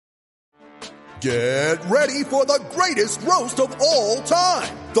Get ready for the greatest roast of all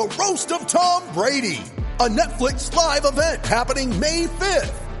time. The Roast of Tom Brady. A Netflix live event happening May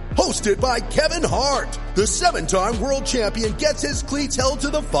 5th. Hosted by Kevin Hart. The 7-time world champion gets his cleats held to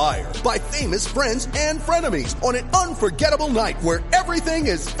the fire by famous friends and frenemies on an unforgettable night where everything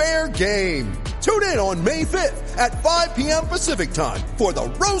is fair game. Tune in on May 5th at 5 p.m. Pacific time for the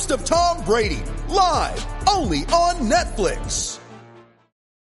Roast of Tom Brady. Live only on Netflix.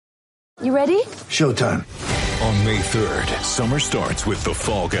 You ready? Showtime. On May 3rd, summer starts with The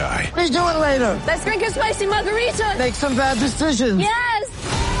Fall Guy. Let's do it later. Let's drink a spicy margarita. Make some bad decisions. Yes.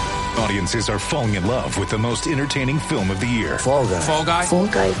 Audiences are falling in love with the most entertaining film of the year. Fall Guy. Fall Guy? Fall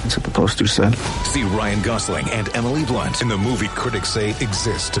Guy. That's what the poster said. See Ryan Gosling and Emily Blunt in the movie critics say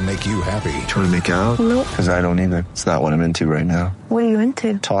exists to make you happy. Trying to make it out? Nope. Because I don't either. It's not what I'm into right now. What are you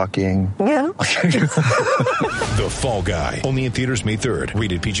into? Talking. Yeah. The Fall Guy. Only in theaters May 3rd.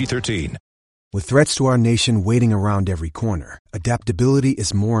 Rated PG-13. With threats to our nation waiting around every corner, adaptability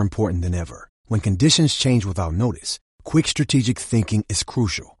is more important than ever. When conditions change without notice, quick strategic thinking is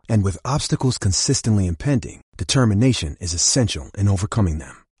crucial. And with obstacles consistently impending, determination is essential in overcoming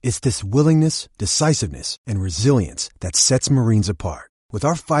them. It's this willingness, decisiveness, and resilience that sets Marines apart. With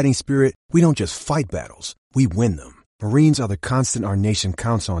our fighting spirit, we don't just fight battles, we win them. Marines are the constant our nation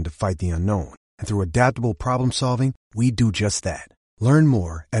counts on to fight the unknown. And through adaptable problem solving, we do just that. Learn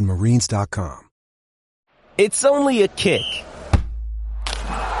more at marines.com. It's only a kick,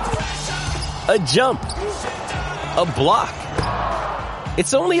 a jump, a block.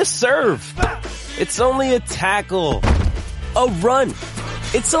 It's only a serve. It's only a tackle, a run.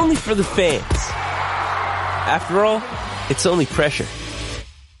 It's only for the fans. After all, it's only pressure.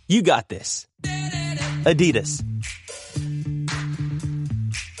 You got this. Adidas.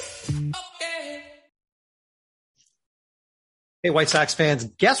 Hey, White Sox fans,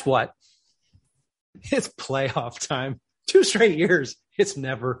 guess what? It's playoff time. 2 straight years. It's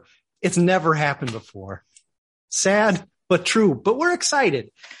never happened before. Sad, but true. But we're excited.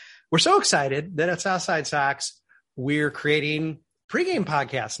 We're so excited that at Southside Sox, we're creating pregame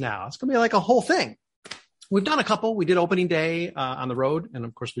podcasts now. It's going to be like a whole thing. We've done a couple. We did opening day on the road. And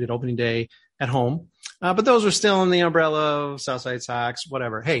of course, we did opening day at home. But those are still in the umbrella of Southside Sox,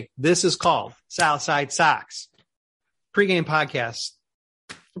 whatever. Hey, this is called Southside Sox. Pregame podcast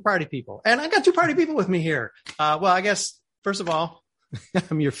for party people. And I got 2 party people with me here. Well, I guess, first of all,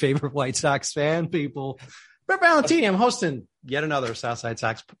 I'm your favorite White Sox fan, people. Brett Valentini, I'm hosting yet another Southside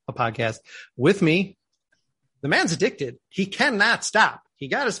Sox podcast with me. The man's addicted. He cannot stop. He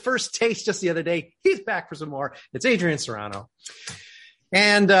got his first taste just the other day. He's back for some more. It's Adrian Serrano.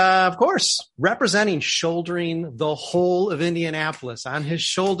 And, of course, shouldering the whole of Indianapolis on his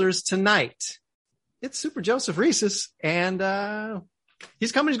shoulders tonight, it's Super Joseph Reeses, and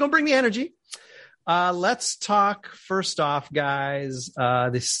he's coming. He's going to bring the energy. Let's talk first off, guys,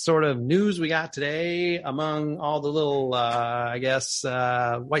 this sort of news we got today among all the little,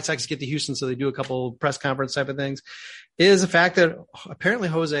 White Sox get to Houston, so they do a couple press conference type of things, is the fact that apparently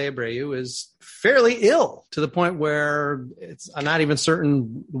Jose Abreu is fairly ill to the point where it's not even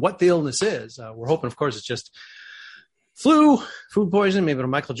certain what the illness is. We're hoping, of course, it's just flu, food poisoning, maybe a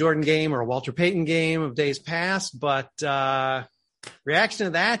Michael Jordan game or a Walter Payton game of days past. But reaction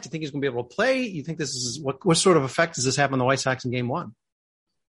to that, do you think he's going to be able to play? You think this is what sort of effect does this have on the White Sox in game 1?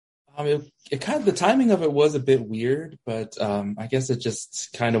 It kind of, the timing of it was a bit weird, but I guess it's just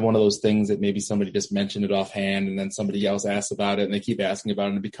kind of one of those things that maybe somebody just mentioned it offhand and then somebody else asks about it and they keep asking about it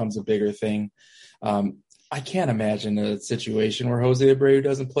and it becomes a bigger thing. I can't imagine a situation where Jose Abreu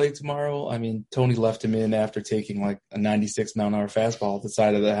doesn't play tomorrow. I mean, Tony left him in after taking like a 96-mile-an-hour fastball at the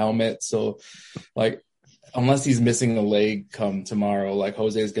side of the helmet. So, like, unless he's missing a leg come tomorrow, like,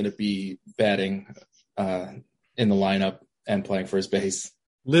 Jose is going to be batting in the lineup and playing first base.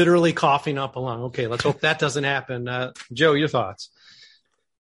 Literally coughing up a lung. Okay, let's hope that doesn't happen. Joe, your thoughts?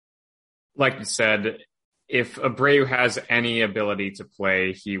 Like you said, if Abreu has any ability to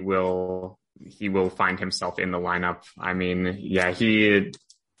play, he will find himself in the lineup. I mean, yeah, he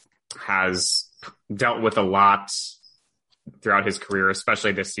has dealt with a lot throughout his career,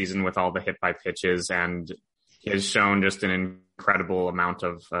 especially this season with all the hit by pitches, and he has shown just an incredible amount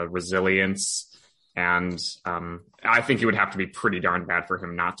of resilience. And I think it would have to be pretty darn bad for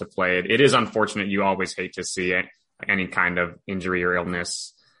him not to play it. It is unfortunate. You always hate to see any kind of injury or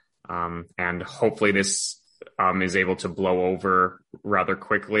illness. And hopefully this is able to blow over rather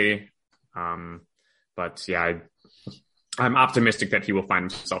quickly. But yeah, I'm optimistic that he will find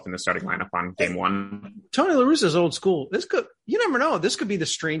himself in the starting lineup on game 1. Tony La Russa's old school. You never know. This could be the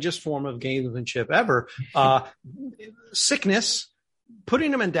strangest form of gamesmanship ever. Sickness,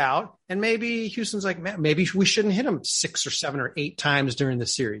 putting him in doubt. And maybe Houston's like, man, maybe we shouldn't hit him 6 or 7 or 8 times during the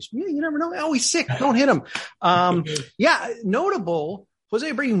series. Yeah, you never know. Oh, he's sick. Don't hit him. Notable,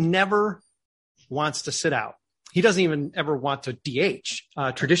 Jose Abreu never wants to sit out. He doesn't even ever want to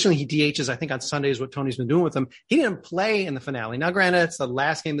DH. Traditionally, he DHs, I think, on Sundays, what Tony's been doing with him. He didn't play in the finale. Now, granted, it's the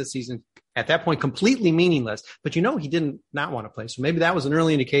last game of the season. At that point, completely meaningless. But he didn't not want to play. So maybe that was an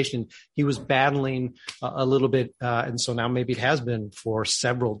early indication he was battling a little bit. And so now maybe it has been for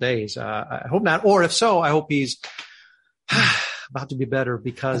several days. I hope not. Or if so, I hope he's about to be better,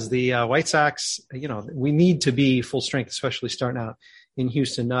 because the White Sox, we need to be full strength, especially starting out in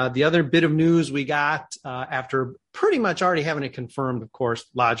Houston. The other bit of news we got after pretty much already having it confirmed, of course,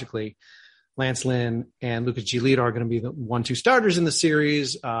 logically, Lance Lynn and Lucas Giolito are going to be the 1-2 starters in the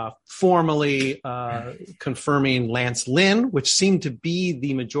series, formally confirming Lance Lynn, which seemed to be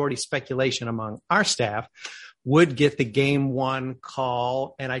the majority speculation among our staff, would get the game 1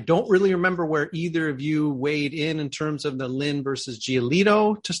 call. And I don't really remember where either of you weighed in terms of the Lynn versus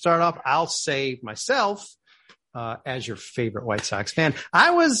Giolito to start off. I'll say myself, as your favorite White Sox fan,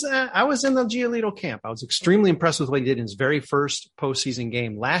 I was in the Giolito camp. I was extremely impressed with what he did in his very first postseason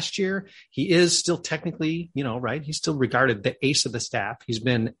game last year. He is still technically, right? He's still regarded the ace of the staff. He's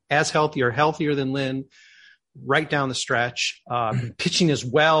been as healthy or healthier than Lynn right down the stretch, pitching as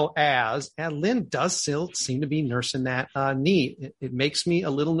well as, and Lynn does still seem to be nursing that knee. It makes me a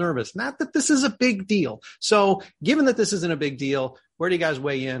little nervous. Not that this is a big deal. So given that this isn't a big deal, where do you guys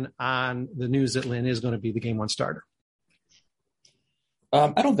weigh in on the news that Lynn is going to be the game 1 starter?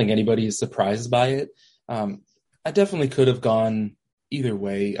 I don't think anybody is surprised by it. I definitely could have gone either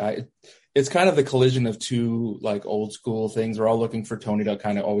way. It's kind of the collision of two old school things. We're all looking for Tony to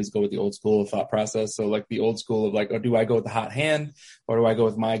kind of always go with the old school thought process. So the old school of do I go with the hot hand or do I go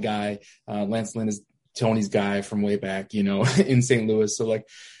with my guy? Lance Lynn is Tony's guy from way back, in St. Louis. So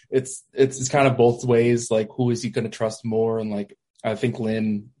it's kind of both ways. Who is he going to trust more? And I think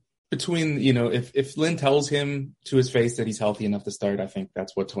Lynn, between, if Lynn tells him to his face that he's healthy enough to start, I think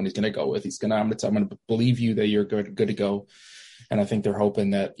that's what Tony's going to go with. I'm going to believe you that you're good to go. And I think they're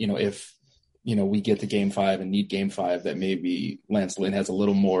hoping that, if, we get to game 5 and need game 5, that maybe Lance Lynn has a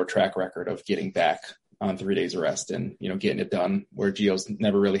little more track record of getting back on 3 days of rest and, getting it done, where Gio's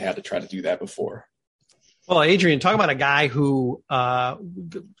never really had to try to do that before. Well, Adrian, talk about a guy who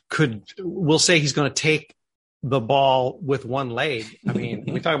we'll say he's going to take the ball with one leg. I mean,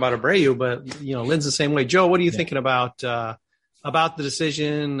 we talk about Abreu, but Lynn's the same way. Joe, what are you thinking about the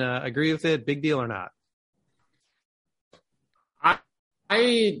decision? Agree with it? Big deal or not?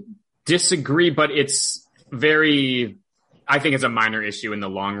 I disagree, but I think it's a minor issue in the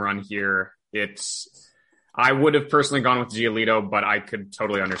long run here. I would have personally gone with Giolito, but I could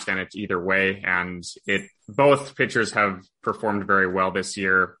totally understand it either way. And both pitchers have performed very well this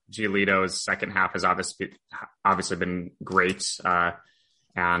year. Giolito's second half has obviously been great.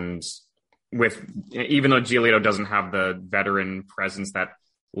 And even though Giolito doesn't have the veteran presence that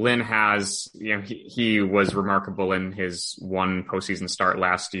Lynn has, he was remarkable in his 1 postseason start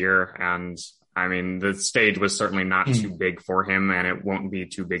last year. And I mean, the stage was certainly not too big for him, and it won't be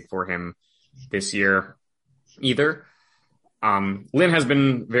too big for him this year either. Lynn has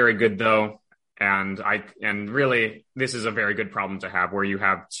been very good though. And really this is a very good problem to have, where you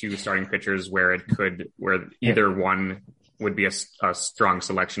have 2 starting pitchers where either one would be a strong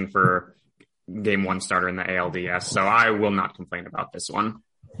selection for game 1 starter in the ALDS. So I will not complain about this one.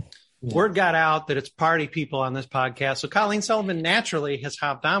 Word got out that it's party people on this podcast. So Colleen Sullivan naturally has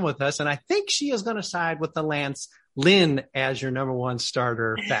hopped on with us, and I think she is going to side with the Lance Lynn as your number 1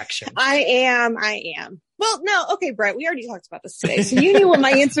 starter faction. I am. Well, no. Okay, Brett, we already talked about this today, so you knew what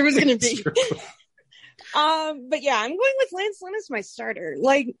my answer was going to be. But yeah, I'm going with Lance Lynn as my starter.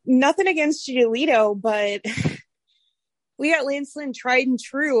 Nothing against Giolito, but we got Lance Lynn tried and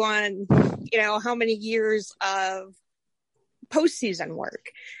true on, how many years of postseason work.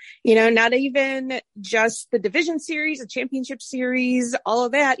 Not even just the division series, the championship series, all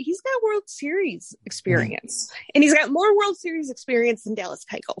of that. He's got World Series experience, and he's got more World Series experience than Dallas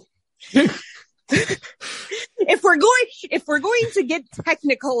Keuchel. If we're going to get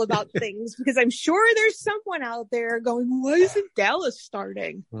technical about things, because I'm sure there's someone out there going, why isn't Dallas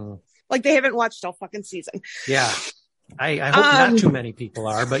starting? They haven't watched all fucking season. Yeah. I hope not too many people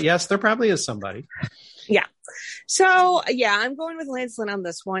are, but yes, there probably is somebody. Yeah. So yeah, I'm going with Lance Lynn on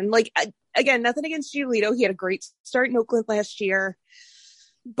this one. Again, nothing against Giolito. He had a great start in Oakland last year,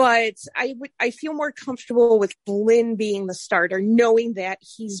 but I feel more comfortable with Lynn being the starter, knowing that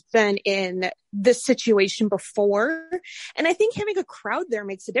he's been in this situation before. And I think having a crowd there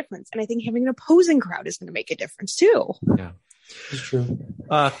makes a difference. And I think having an opposing crowd is going to make a difference too. Yeah. It's true.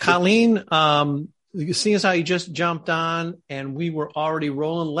 Colleen, seeing as how you just jumped on and we were already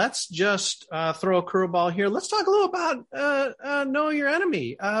rolling, let's just throw a curveball here. Let's talk a little about Know Your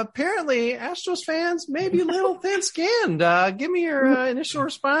Enemy. Apparently, Astros fans may be a little thin-skinned. Give me your initial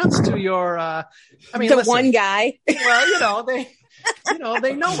response to your. Listen, one guy. Well,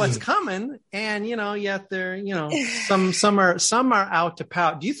 they know what's coming, and yet they're some are out to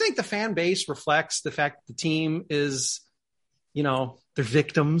pout. Do you think the fan base reflects the fact that the team is, they're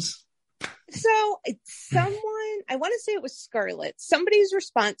victims? So someone, I want to say it was Scarlett, somebody's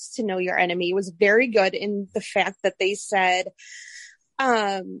response to Know Your Enemy was very good in the fact that they said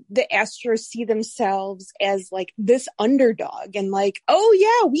the Astros see themselves as like this underdog and like, oh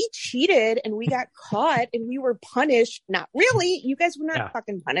yeah, we cheated and we got caught and we were punished. Not really. You guys were not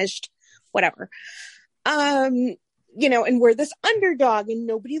fucking punished. Whatever. And we're this underdog and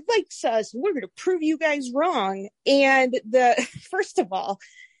nobody likes us. And we're going to prove you guys wrong. And first of all,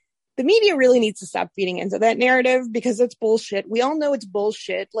 the media really needs to stop feeding into that narrative because it's bullshit. We all know it's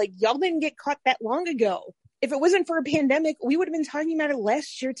bullshit. Like, y'all didn't get caught that long ago. If it wasn't for a pandemic, we would have been talking about it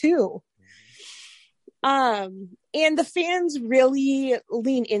last year too. And the fans really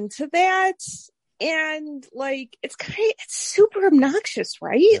lean into that. And like, it's super obnoxious,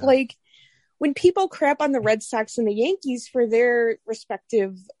 right? Yeah. Like when people crap on the Red Sox and the Yankees for their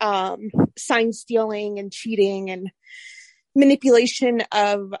respective sign stealing and cheating and manipulation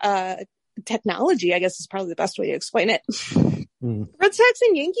of technology, I guess is probably the best way to explain it. Red Sox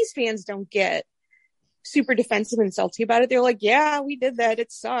and Yankees fans don't get super defensive and salty about it. They're like, yeah, we did that.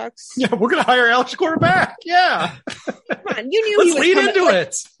 It sucks. Yeah, we're going to hire Alex Cora back. Yeah. Come on. You knew Let's he was lead coming. into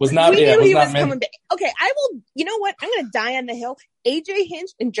it. Was not, we yeah, knew was he not was meant. coming back. Okay, I will, you know what? I'm going to die on the hill. AJ Hinch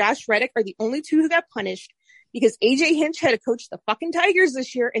and Josh Reddick are the only two who got punished because AJ Hinch had to coach the fucking Tigers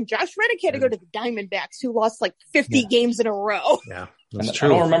this year and Josh Reddick had to go to the Diamondbacks who lost like 50 games in a row. Yeah. That's true.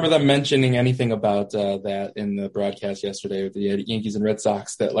 I don't remember them mentioning anything about that in the broadcast yesterday with the Yankees and Red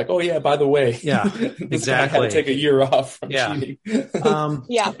Sox. That like, oh yeah, by the way, yeah, this guy had to take a year off from cheating.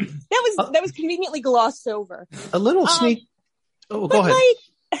 Yeah, that was conveniently glossed over. A little sneak. Go ahead.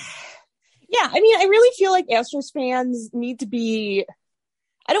 Yeah, I mean, I really feel like Astros fans need to be.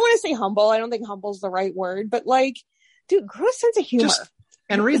 I don't want to say humble. I don't think humble is the right word, but like, dude, grow a sense of humor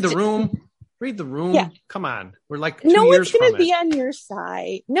and read the room. Read the room. Yeah. Come on. We're like 2 no years one's going to be on your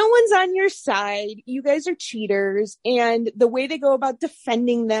side. No one's on your side. You guys are cheaters. And the way they go about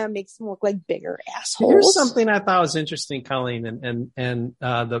defending them makes them look like bigger assholes. Here's something I thought was interesting, Colleen, and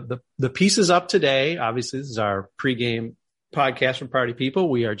the piece is up today. Obviously, this is our pregame podcast from Party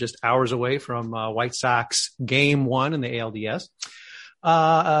People. We are just hours away from White Sox game 1 in the ALDS.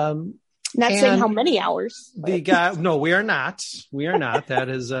 Not saying how many hours. The guy, no, we are not. We are not. That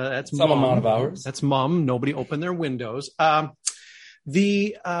is, that's some mum. amount of hours. That's mum. Nobody opened their windows.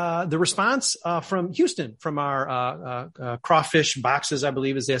 The response, from Houston, from our, crawfish boxes, I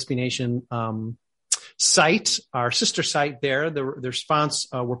believe is the SB Nation, site, our sister site there. The response,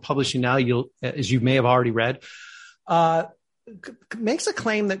 we're publishing now, as you may have already read, makes a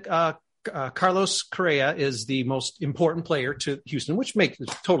claim that, Carlos Correa is the most important player to Houston, which makes it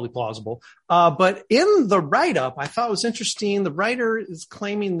totally plausible. But in the write-up, I thought it was interesting. The writer is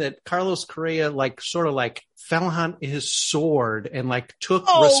claiming that Carlos Correa sort of fell on his sword and took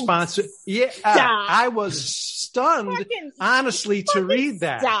responsibility. Yeah, I was stunned, honestly, to read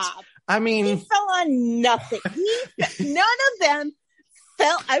that. Stop. I mean, he fell on nothing. None of them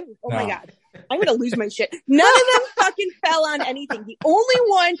fell. My God. I'm going to lose my shit. None of them fucking fell on anything. The only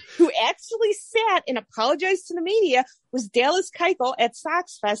one who actually sat and apologized to the media was Dallas Keuchel at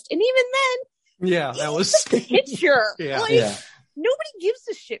Sox Fest. And even then, that was a picture. Yeah. Nobody gives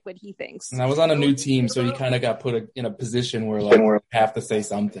a shit what he thinks. And I was on a new team, so he kind of got put in a position where we have to say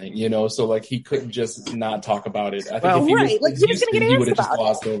something, so he couldn't just not talk about it. I think he was going to get he would asked have just about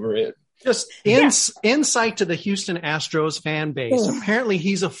glossed over it. Just insight to the Houston Astros fan base. Apparently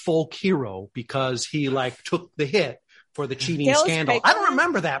he's a folk hero because he took the hit for the cheating Dallas scandal. Keuchel? I don't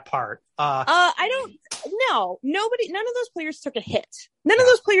remember that part. I don't know. None of those players took a hit. None of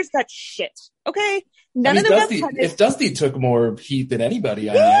those players got shit. Okay. None of them got punished. If Dusty took more heat than anybody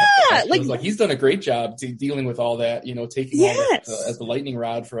on that, it was he's done a great job dealing with all that, taking all that as the lightning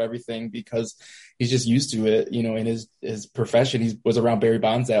rod for everything because he's just used to it, in his profession. He was around Barry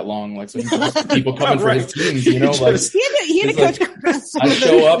Bonds that long, so he's used to people coming for his teams, he had to coach.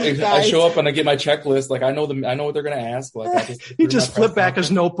 I show up and I get my checklist. I know what they're going to ask. He just flipped back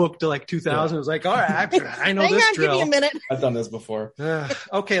his notebook to 2000. It was all right, I know Hang this on, drill. give me a minute. I've done this before.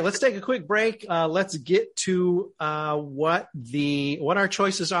 Okay, let's take a quick break. Let's get to what our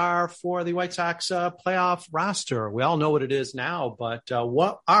choices are for the White Sox playoff roster. We all know what it is now, but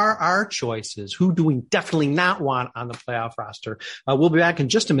what are our choices? Who do we definitely not want on the playoff roster? We'll be back in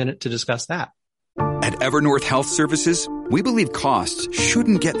just a minute to discuss that. At Evernorth Health Services, we believe costs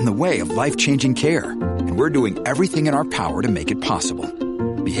shouldn't get in the way of life-changing care, and we're doing everything in our power to make it possible.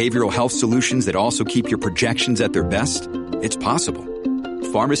 Behavioral health solutions that also keep your projections at their best? It's possible.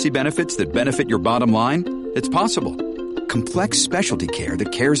 Pharmacy benefits that benefit your bottom line? It's possible. Complex specialty care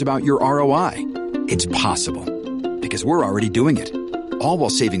that cares about your ROI? It's possible. Because we're already doing it. All while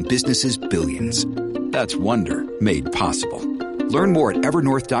saving businesses billions. That's Wonder made possible. Learn more at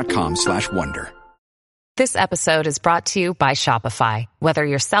evernorth.com/wonder. This episode is brought to you by Shopify. Whether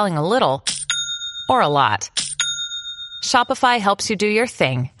you're selling a little or a lot, Shopify helps you do your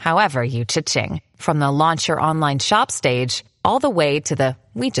thing, however you cha-ching. From the launch your online shop stage, all the way to the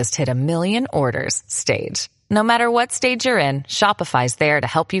we just hit 1 million orders stage. No matter what stage you're in, Shopify's there to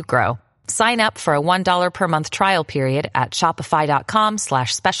help you grow. Sign up for a $1 per month trial period at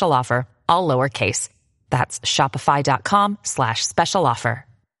shopify.com/special offer, all lowercase. That's shopify.com/special offer.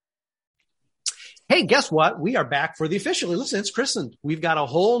 Hey, guess what? We are back for the officially. Listen, it's christened. We've got a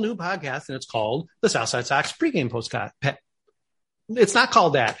whole new podcast, and it's called the Southside Sox Pregame Postcard. It's not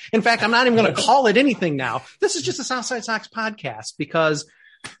called that. In fact, I'm not even going to call it anything now. This is just a Southside Sox podcast because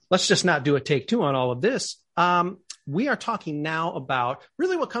let's just not do a take two on all of this. We are talking now about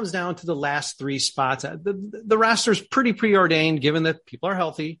really what comes down to the last three spots. The roster is pretty preordained, given that people are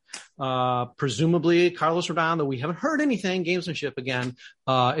healthy. Presumably, Carlos Rodon, though we haven't heard anything, gamesmanship again,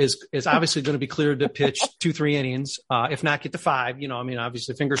 is obviously going to be cleared to pitch 2-3 innings, if not get to 5. You know, I mean,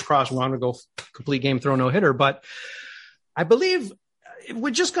 obviously, fingers crossed, we want to go complete game, throw no hitter. But I believe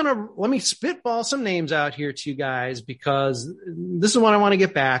we're just going to let me spitball some names out here to you guys because this is what I want to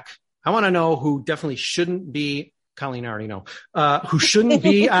get back. I want to know who definitely shouldn't be. Colleen, I already know, who shouldn't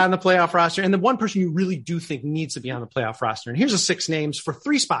be on the playoff roster. And the one person you really do think needs to be on the playoff roster. And here's the 6 names for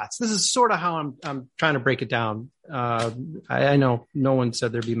 3 spots. This is sort of how I'm trying to break it down. I know no one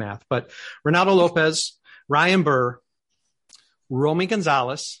said there'd be math, but Ronaldo Lopez, Ryan Burr, Romy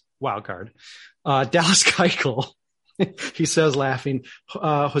Gonzalez, wild card, Dallas Keuchel, he says, laughing,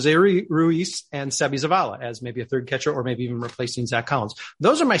 Jose Ruiz, and Sebi Zavala as maybe a third catcher or maybe even replacing Zach Collins.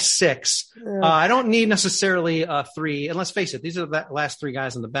 Those are my 6. I don't need necessarily 3. And let's face it, these are the last 3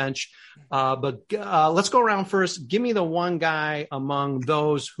 guys on the bench. But let's go around first. Give me the one guy among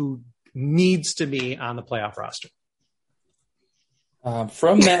those who needs to be on the playoff roster.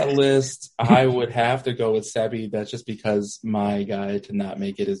 From that list, I would have to go with Sebi. That's just because my guy to not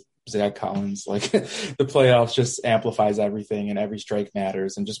make it is Zach Collins. Like the playoffs just amplifies everything and every strike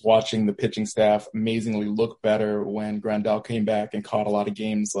matters. And just watching the pitching staff amazingly look better when Grandal came back and caught a lot of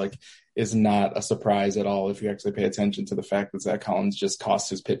games, like, is not a surprise at all if you actually pay attention to the fact that Zach Collins just costs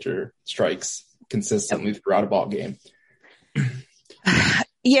his pitcher strikes consistently throughout a ball game.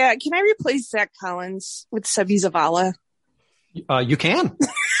 Yeah, can I replace Zach Collins with Sebi Zavala? You can.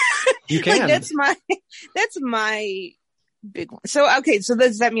 You can. Like, that's my big one. So, okay. So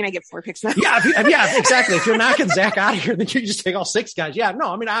does that mean I get 4 picks now? Yeah, exactly. If you're knocking Zach out of here, then you just take all 6 guys. Yeah,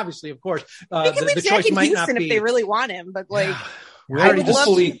 no, I mean, obviously, of course, the choice might Houston not be if they really want him, but like,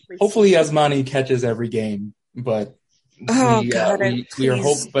 hopefully Yasmani catches every game, but we are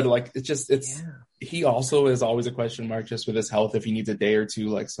hoping, but like, he also is always a question mark just with his health. If he needs a day or two,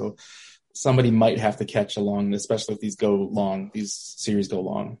 like, so somebody might have to catch along, especially if these series go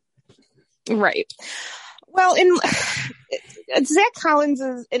long. Right. Well, Zach Collins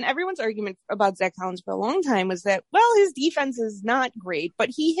and everyone's argument about Zach Collins for a long time was that, well, his defense is not great, but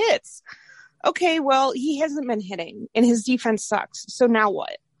he hits. Okay, well, he hasn't been hitting and his defense sucks. So now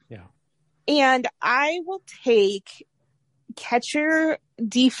what? Yeah. And I will take catcher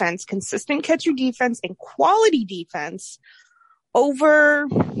defense, consistent catcher defense and quality defense over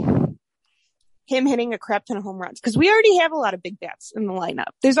him hitting a crap ton of home runs. Because we already have a lot of big bats in the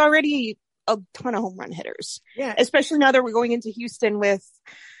lineup. There's already a ton of home run hitters. Yeah. Especially now that we're going into Houston with,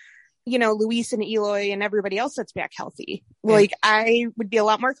 Luis and Eloy and everybody else that's back healthy. Like, I would be a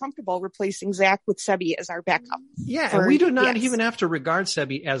lot more comfortable replacing Zach with Sebi as our backup. Yeah. And we do not even have to regard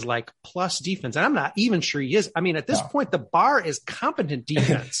Sebi as like plus defense. And I'm not even sure he is. I mean, at this point, the bar is competent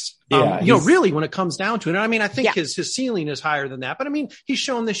defense. Really, when it comes down to it. And I mean, I think his ceiling is higher than that, but I mean, he's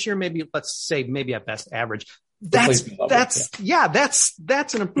shown this year, maybe at best average. That's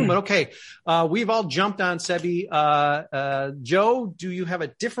an improvement. Okay. We've all jumped on Sebi. Joe, do you have a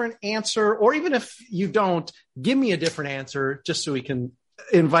different answer? Or even if you don't, give me a different answer just so we can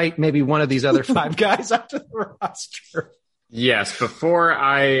invite maybe one of these other 5 guys onto the roster. Yes, before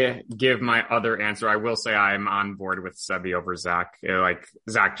I give my other answer, I will say I'm on board with Sebi over Zach. Like,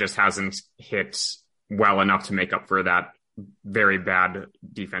 Zach just hasn't hit well enough to make up for that very bad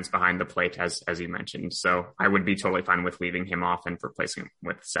defense behind the plate, as you mentioned. So I would be totally fine with leaving him off and replacing him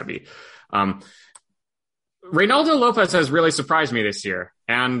with Sebi. Reynaldo Lopez has really surprised me this year,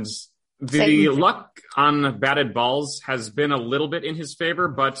 and the luck on batted balls has been a little bit in his favor,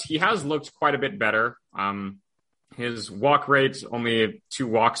 but he has looked quite a bit better. His walk rate, only 2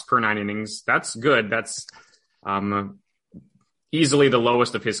 walks per 9 innings. That's good. That's easily the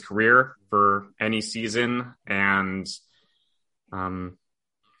lowest of his career for any season. And that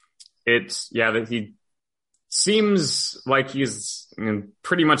he seems like he's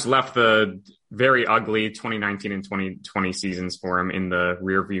pretty much left the very ugly 2019 and 2020 seasons for him in the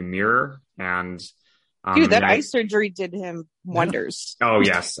rearview mirror. And dude, that eye surgery did him wonders. Oh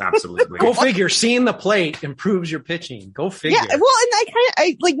yes, absolutely. Go figure. Seeing the plate improves your pitching. Go figure. Yeah, well, and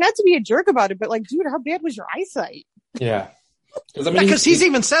I like, not to be a jerk about it, but like, dude, how bad was your eyesight? Yeah. Because he's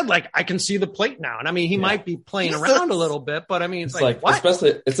even said, like, I can see the plate now. And I mean, he might be playing around a little bit, but I mean, it's like what?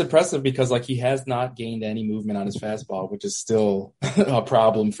 Especially, it's impressive because, like, he has not gained any movement on his fastball, which is still a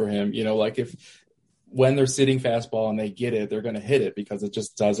problem for him. You know, like, when they're sitting fastball and they get it, they're going to hit it because it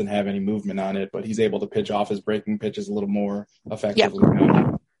just doesn't have any movement on it, but he's able to pitch off his breaking pitches a little more effectively.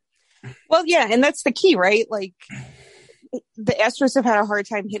 Yep. Well, yeah, and that's the key, right? Like, the Astros have had a hard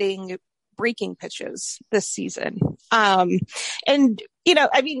time hitting breaking pitches this season. And, you know,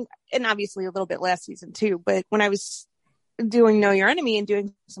 I mean, and obviously a little bit last season too, but when I was doing Know Your Enemy and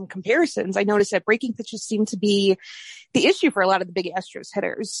doing some comparisons, I noticed that breaking pitches seem to be the issue for a lot of the big Astros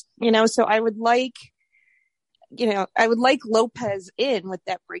hitters, you know, so I would like Lopez in with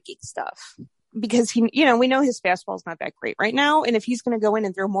that breaking stuff because he, you know, we know his fastball is not that great right now. And if he's going to go in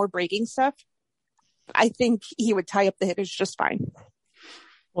and throw more breaking stuff, I think he would tie up the hitters just fine.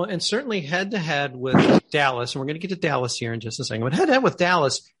 Well, and certainly head to head with Dallas, and we're going to get to Dallas here in just a second, but head to head with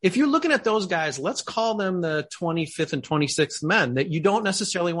Dallas, if you're looking at those guys, let's call them the 25th and 26th men that you don't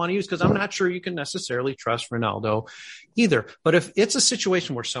necessarily want to use, because I'm not sure you can necessarily trust Reynaldo either. But if it's a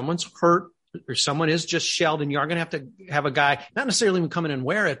situation where someone's hurt or someone is just shelled and you are going to have a guy, not necessarily even come in and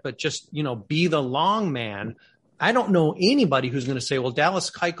wear it, but just, you know, be the long man. I don't know anybody who's going to say, well,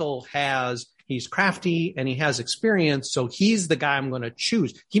 Dallas Keuchel he's crafty and he has experience, so he's the guy I'm going to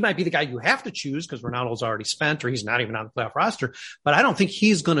choose. He might be the guy you have to choose because Ronaldo's already spent or he's not even on the playoff roster, but I don't think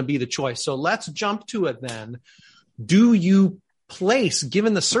he's going to be the choice. So let's jump to it then. Do you place,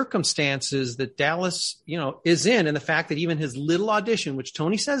 given the circumstances that Dallas, you know, is in, and the fact that even his little audition, which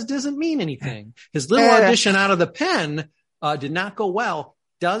Tony says doesn't mean anything, his little audition out of the pen did not go well.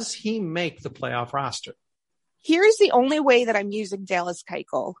 Does he make the playoff roster? Here's the only way that I'm using Dallas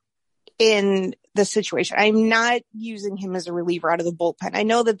Keuchel in the situation. I'm not using him as a reliever out of the bullpen. I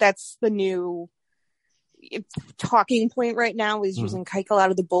know that that's the new talking point right now is using Keuchel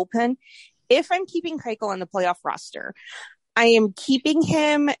out of the bullpen. If I'm keeping Keuchel on the playoff roster, I am keeping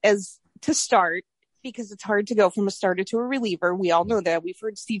him as to start because it's hard to go from a starter to a reliever. We all know that. We've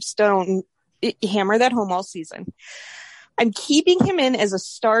heard Steve Stone hammer that home all season. I'm keeping him in as a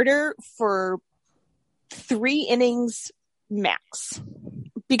starter for 3 innings max.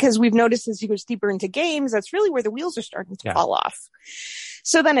 Because we've noticed as he goes deeper into games, that's really where the wheels are starting to fall off.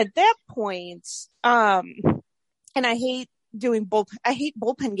 So then at that point, and I hate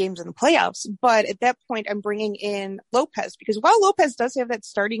bullpen games in the playoffs, but at that point I'm bringing in Lopez because while Lopez does have that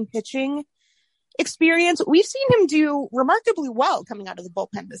starting pitching experience, we've seen him do remarkably well coming out of the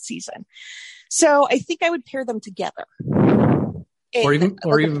bullpen this season. So I think I would pair them together. Or even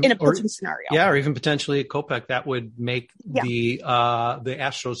in a pitching scenario. Yeah, or even potentially a Kopech. That would make the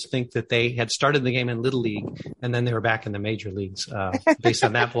Astros think that they had started the game in Little League and then they were back in the major leagues based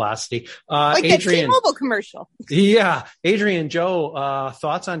on that velocity. Like Adrian, that T-Mobile commercial. Yeah. Adrian, Joe,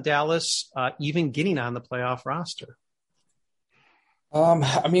 thoughts on Dallas even getting on the playoff roster?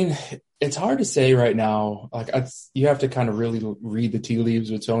 I mean, it's hard to say right now. Like, you have to kind of really read the tea leaves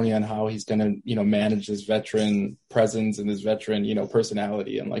with Tony on how he's going to, you know, manage his veteran presence and his veteran, you know,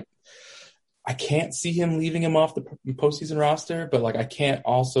 personality. And like, I can't see him leaving him off the postseason roster, but like, I can't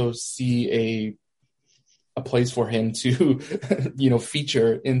also see a place for him to, you know,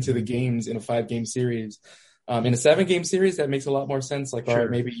 feature into the games in a 5-game series. In a 7-game series, that makes a lot more sense. Like, all right,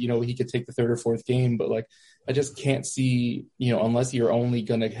 maybe, you know, he could take the 3rd or 4th game, but like, I just can't see, you know, unless you're only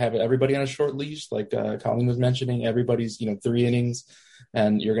going to have everybody on a short leash, like Colleen was mentioning, everybody's, you know, 3 innings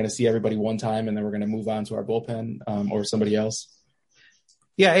and you're going to see everybody one time and then we're going to move on to our bullpen or somebody else.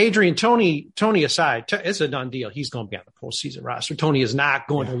 Yeah, Adrian, Tony aside, it's a done deal. He's going to be on the postseason roster. Tony is not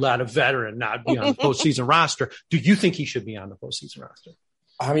going to let a veteran not be on the postseason roster. Do you think he should be on the postseason roster?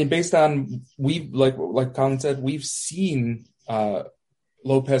 I mean, based on like Colin said, we've seen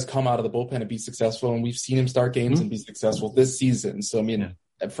Lopez come out of the bullpen and be successful, and we've seen him start games and be successful this season. So I mean,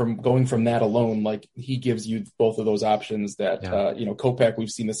 from that alone, like he gives you both of those options that Kopech we've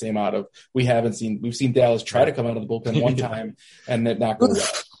seen the same out of. We've seen Dallas try to come out of the bullpen one time and that not go well.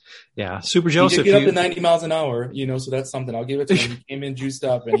 Yeah, Super Joseph. He did get up to 90 miles an hour, so that's something. I'll give it to him. He came in juiced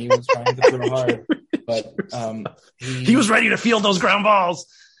up and he was trying to throw hard, but he was ready to field those ground balls.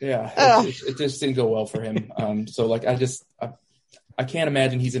 Yeah, it just didn't go well for him. So like I can't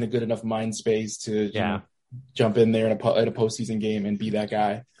imagine he's in a good enough mind space to jump in there at a postseason game and be that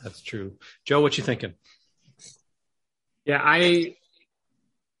guy. That's true. Joe, what you thinking? Yeah, I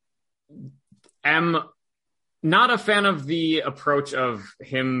am not a fan of the approach of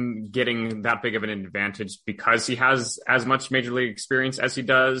him getting that big of an advantage because he has as much major league experience as he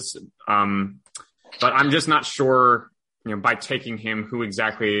does. But I'm just not sure, by taking him, who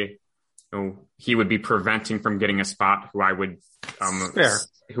exactly he would be preventing from getting a spot who I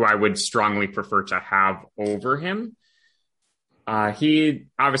would strongly prefer to have over him. He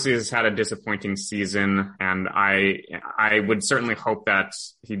obviously has had a disappointing season, and I would certainly hope that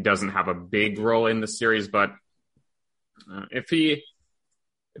he doesn't have a big role in the series, but if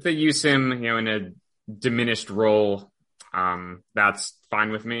they use him, in a diminished role, that's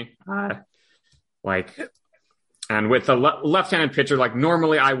fine with me. And with a left-handed pitcher, like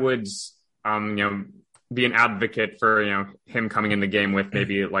normally I would, be an advocate for, him coming in the game with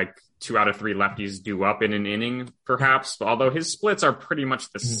maybe like 2 out of 3 lefties due up in an inning, perhaps. Although his splits are pretty much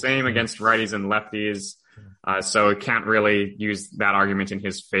the same against righties and lefties, so it can't really use that argument in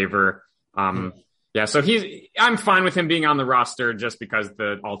his favor. So I'm fine with him being on the roster just because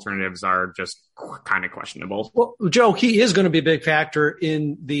the alternatives are just kind of questionable. Well, Joe, he is going to be a big factor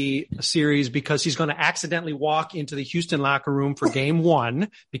in the series because he's going to accidentally walk into the Houston locker room for game 1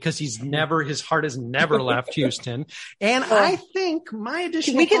 because his heart has never left Houston. And I think my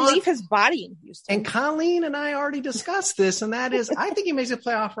additional we can leave his body in Houston. And Colleen and I already discussed this, and that is, I think he makes a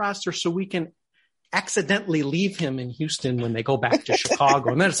playoff roster so we can accidentally leave him in Houston when they go back to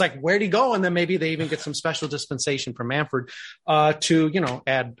Chicago. And then it's like, where'd he go? And then maybe they even get some special dispensation from Manfred to,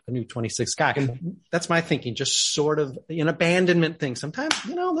 add a new 26th guy. That's my thinking, just sort of an abandonment thing. Sometimes,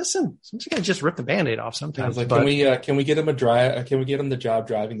 sometimes you gotta just rip the Band-Aid off sometimes. Like, can we get him the job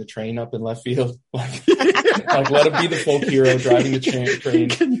driving the train up in left field? Like let him be the folk hero driving the train.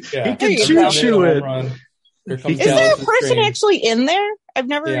 He can choo it. Is there a person actually in there? I've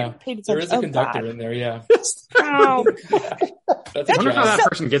never paid attention. There is a conductor in there, yeah. Oh, I wonder how that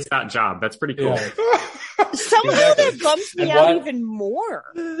person gets that job. That's pretty cool. Somehow that bumps me out even more.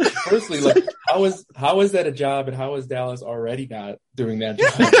 Firstly, how is that a job, and how is Dallas already not doing that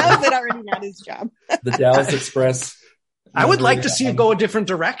job? How is it already not his job? The Dallas Express. I would like to see it go a different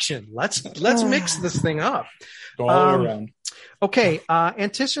direction. Let's mix this thing up. Go all the way around. Okay,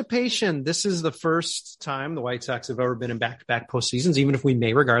 anticipation. This is the first time the White Sox have ever been in back-to-back postseasons, even if we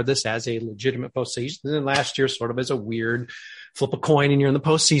may regard this as a legitimate postseason. And last year sort of as a weird flip a coin and you're in the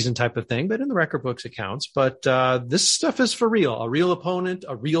postseason type of thing, but in the record books it counts. But this stuff is for real. A real opponent,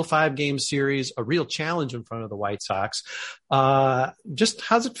 a real 5-game series, a real challenge in front of the White Sox. Just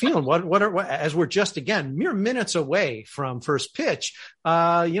how's it feeling? What as we're just, again, mere minutes away from first pitch,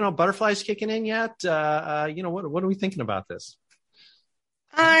 butterflies kicking in yet? What are we thinking about this?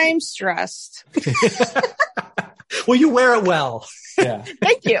 I'm stressed. Well, you wear it well. Yeah.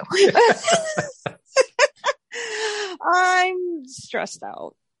 Thank you. I'm stressed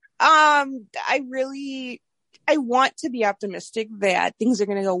out. I want to be optimistic that things are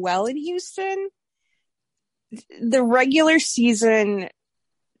going to go well in Houston. The regular season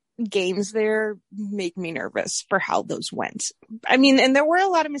games there make me nervous for how those went. I mean, and there were a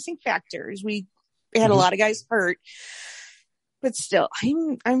lot of missing factors. We had a lot of guys hurt. But still,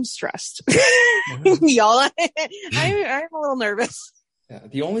 I'm stressed. Y'all, I'm a little nervous. Yeah,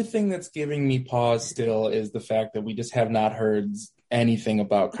 the only thing that's giving me pause still is the fact that we just have not heard anything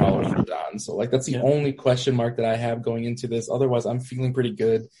about Carlos Rodon. So that's the only question mark that I have going into this. Otherwise, I'm feeling pretty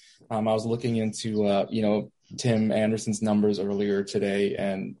good. I was looking into, Tim Anderson's numbers earlier today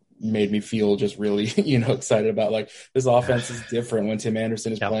and made me feel just really, excited about this offense is different when Tim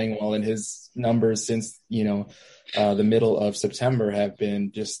Anderson is playing well, and his numbers since, the middle of September have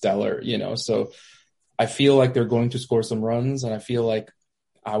been just stellar, so I feel like they're going to score some runs, and I feel like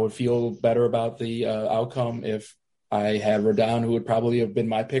I would feel better about the outcome if I had Rodon, who would probably have been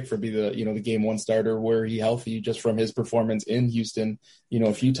my pick for the game one starter were he healthy, just from his performance in Houston,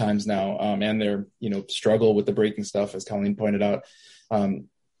 a few times now, and their, struggle with the breaking stuff, as Colleen pointed out.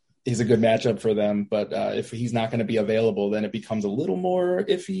 He's a good matchup for them, but if he's not going to be available, then it becomes a little more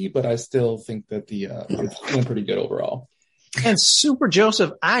iffy, but I still think that I'm feeling pretty good overall. And Super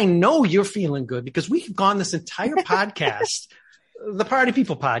Joseph, I know you're feeling good because we've gone this entire podcast, the Party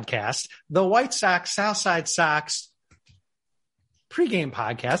People podcast, the White Sox, Southside Sox pregame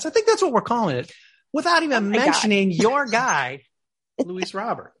podcast. I think that's what we're calling it, without even mentioning your guy, Luis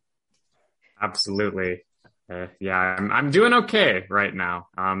Robert. Absolutely. I'm doing okay right now.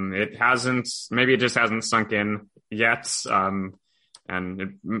 Maybe it just hasn't sunk in yet.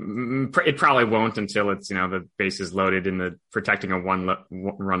 And it probably won't until it's, the bases loaded in the protecting a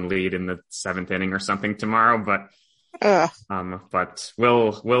one-run lead in the 7th inning or something tomorrow. But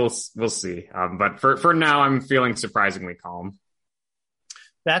we'll see. But for now, I'm feeling surprisingly calm.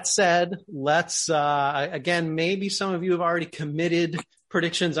 That said, let's, again, maybe some of you have already committed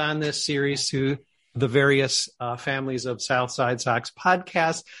predictions on this series to the various families of Southside Sox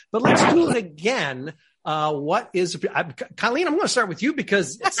podcasts, but let's do it again. Colleen, I'm going to start with you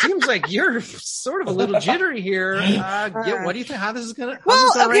because it seems like you're sort of a little jittery here. What do you think? How this is going to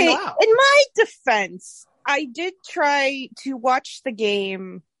wrangle out? In my defense, I did try to watch the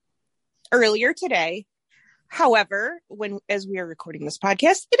game earlier today. However, as we are recording this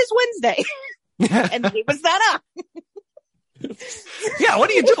podcast, it is Wednesday, and it was that up. Yeah, what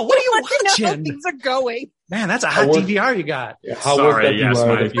are you doing? What are you watching? How things are going. Man, that's a hot DVR you got. Sorry, yes,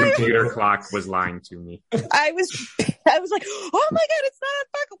 my computer clock was lying to me. I was like, oh my God, it's not a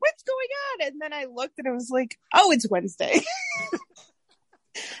fuck. What's going on? And then I looked and it was like, oh, it's Wednesday.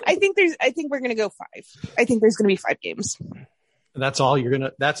 I think we're going to go 5. I think there's going to be 5 games. That's all you're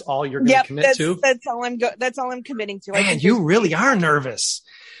going to commit to? That's all I'm committing to. Man, you really are nervous.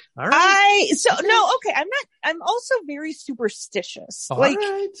 All right. I'm also very superstitious. All right.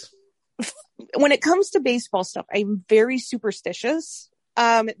 When it comes to baseball stuff, I'm very superstitious.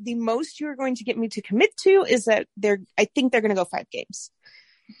 The most you're going to get me to commit to is that I think they're going to go 5 games.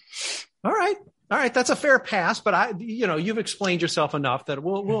 All right. That's a fair pass, but you've explained yourself enough that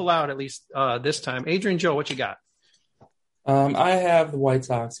we'll allow it at least this time. Adrian, Joe, what you got? I have the White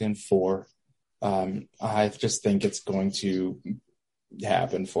Sox in 4. I just think it's going to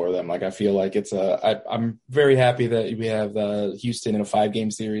happen for them. Like, I feel like I'm very happy that we have Houston in a 5-game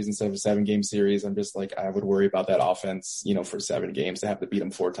series instead of a 7-game series. I'm just like, I would worry about that offense, for 7 games to have to beat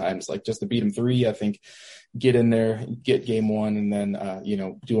them 4 times. Like, just to beat them 3, I think get in there, get game 1, and then,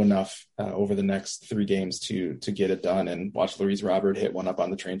 do enough over the next 3 games to get it done and watch Luis Robert hit one up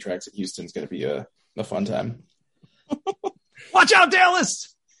on the train tracks at Houston. Is going to be a fun time. Watch out,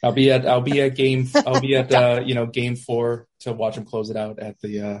 Dallas! I'll be at game 4 to watch him close it out at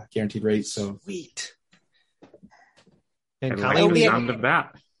the guaranteed rate. So sweet. And Colleen, the sound of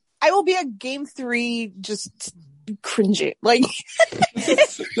that. I will be at game 3, just cringing. Like,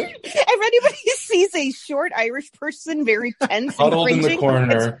 if anybody sees a short Irish person very tense and huddled cringing, in the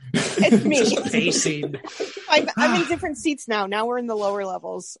corner, it's me. Pacing. I'm in different seats now. Now we're in the lower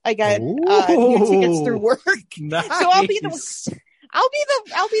levels. I got new tickets through work, nice. So I'll be the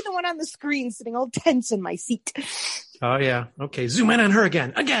one on the screen sitting all tense in my seat. Oh yeah. Okay. Zoom in on her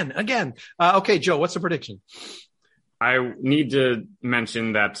again. Okay, Joe, what's the prediction? I need to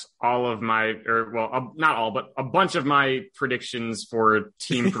mention that not all, but a bunch of my predictions for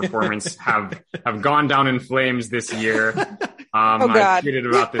team performance have gone down in flames this year. I tweeted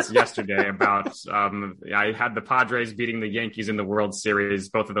about this yesterday about, I had the Padres beating the Yankees in the World Series.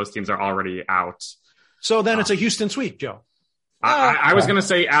 Both of those teams are already out. So then it's a Houston sweep, Joe. I was going to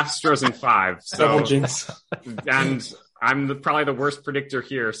say Astros in 5. So, jinx. And I'm probably the worst predictor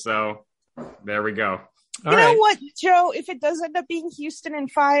here. So there we go. You know what, Joe? If it does end up being Houston in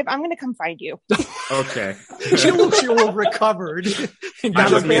 5, I'm going to come find you. Okay. She looks recovered. I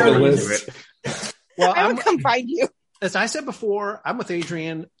look forward to it. Well, I would come find you. As I said before, I'm with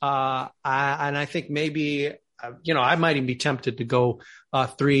Adrian. And I think maybe, I might even be tempted to go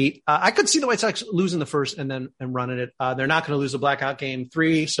 3. I could see the White Sox losing the first and running it. They're not going to lose a blackout game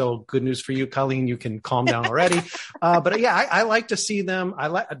 3. So good news for you, Colleen. You can calm down already. But yeah, I like to see them. I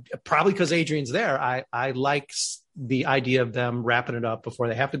like, probably because Adrian's there. I like the idea of them wrapping it up before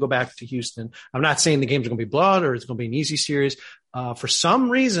they have to go back to Houston. I'm not saying the games are going to be blowout or it's going to be an easy series. For some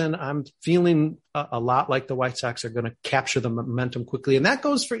reason, I'm feeling a lot like the White Sox are going to capture the momentum quickly. And that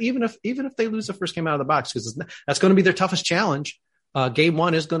goes for even if they lose the first game out of the box, because that's going to be their toughest challenge. Game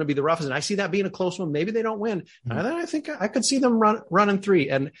 1 is going to be the roughest. And I see that being a close one. Maybe they don't win. Mm-hmm. And then I think I could see them running 3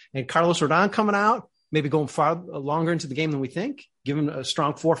 and Carlos Rodon coming out. maybe going far longer into the game than we think. Give him a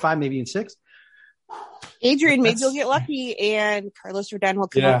strong 4-5, maybe in 6. Adrian, maybe you'll get lucky, and Carlos Rodon will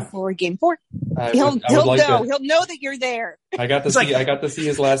come out for Game 4. He'll know that you're there. I got to see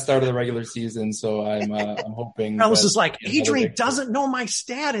his last start of the regular season, so I'm hoping. Carlos is like, Adrian doesn't know my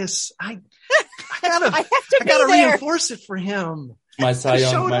status. I gotta reinforce it for him. My Cy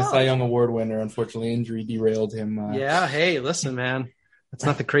Young Award winner, unfortunately, injury derailed him. Yeah. Hey, listen, man. That's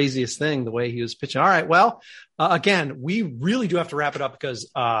not the craziest thing, the way he was pitching. All right. Well, again, we really do have to wrap it up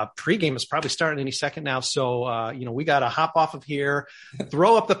because pregame is probably starting any second now. So, we got to hop off of here,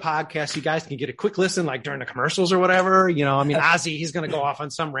 throw up the podcast. You guys can get a quick listen, like during the commercials or whatever. Ozzy, he's going to go off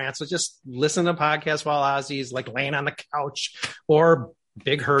on some rant. So just listen to the podcast while Ozzy's like laying on the couch, or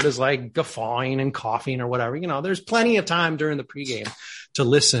Big Hurt is like guffawing and coughing or whatever. There's plenty of time during the pregame to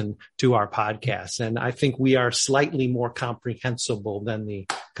listen to our podcast. And I think we are slightly more comprehensible than the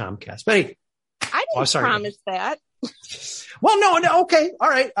Comcast. But hey, I didn't promise that. Well, no. Okay. All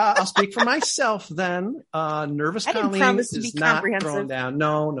right. I'll speak for myself then. Nervous Colleen is not thrown down.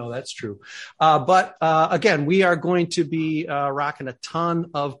 No, that's true. But again, we are going to be rocking a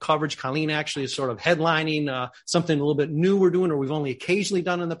ton of coverage. Colleen actually is sort of headlining something a little bit new we're doing, or we've only occasionally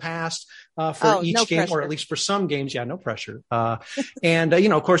done in the past. For each game, or at least for some games. Yeah, no pressure. And,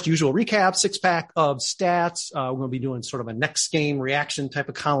 of course, usual recap, 6-pack of stats. We're going to be doing sort of a next game reaction type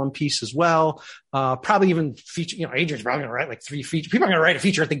of column piece as well. Probably even feature, Adrian's probably going to write like 3 features. People are going to write a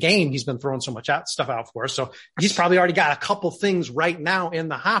feature at the game. He's been throwing so much stuff out for us. So he's probably already got a couple things right now in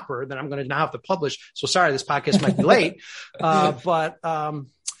the hopper that I'm going to now have to publish. So sorry, this podcast might be late. We are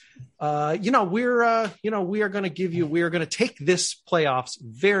going to take this playoffs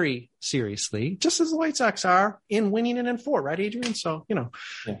very seriously, just as the White Sox are in winning it in 4, right, Adrian? So,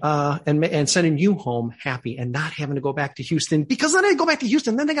 and sending you home happy and not having to go back to Houston, because then they go back to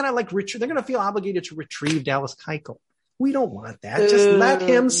Houston, then they're going to feel obligated to retrieve Dallas Keuchel. We don't want that. Just let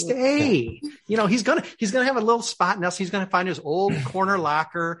him stay. He's gonna have a little spot nest. He's gonna find his old corner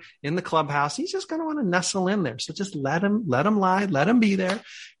locker in the clubhouse. He's just gonna want to nestle in there. So just let him lie, let him be there.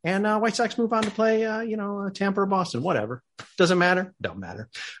 And White Sox move on to play, Tampa or Boston, whatever. Doesn't matter. Don't matter.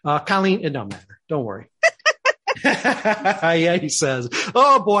 Colleen, it don't matter. Don't worry. Yeah, he says,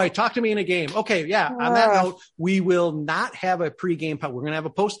 oh boy, talk to me in a game. Okay. Yeah. On that note, we will not have a pregame. We're going to have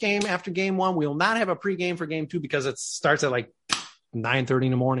a post game after game 1. We will not have a pregame for game 2 because it starts at like 9:30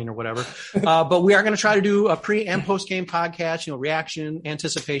 in the morning or whatever. But we are going to try to do a pre and post game podcast, reaction,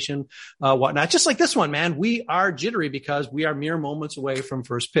 anticipation, whatnot. Just like this one, man, we are jittery because we are mere moments away from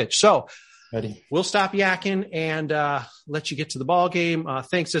first pitch. So ready. We'll stop yakking and let you get to the ball game.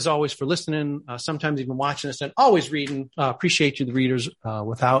 Thanks as always for listening, sometimes even watching us, and always reading. Appreciate you, the readers.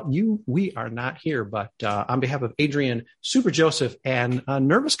 Without you, we are not here. But on behalf of Adrian, Super Joseph, and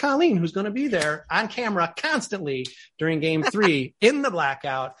Nervous Colleen, who's going to be there on camera constantly during Game 3 in the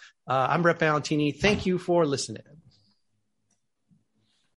blackout, I'm Brett Valentini. Thank you for listening.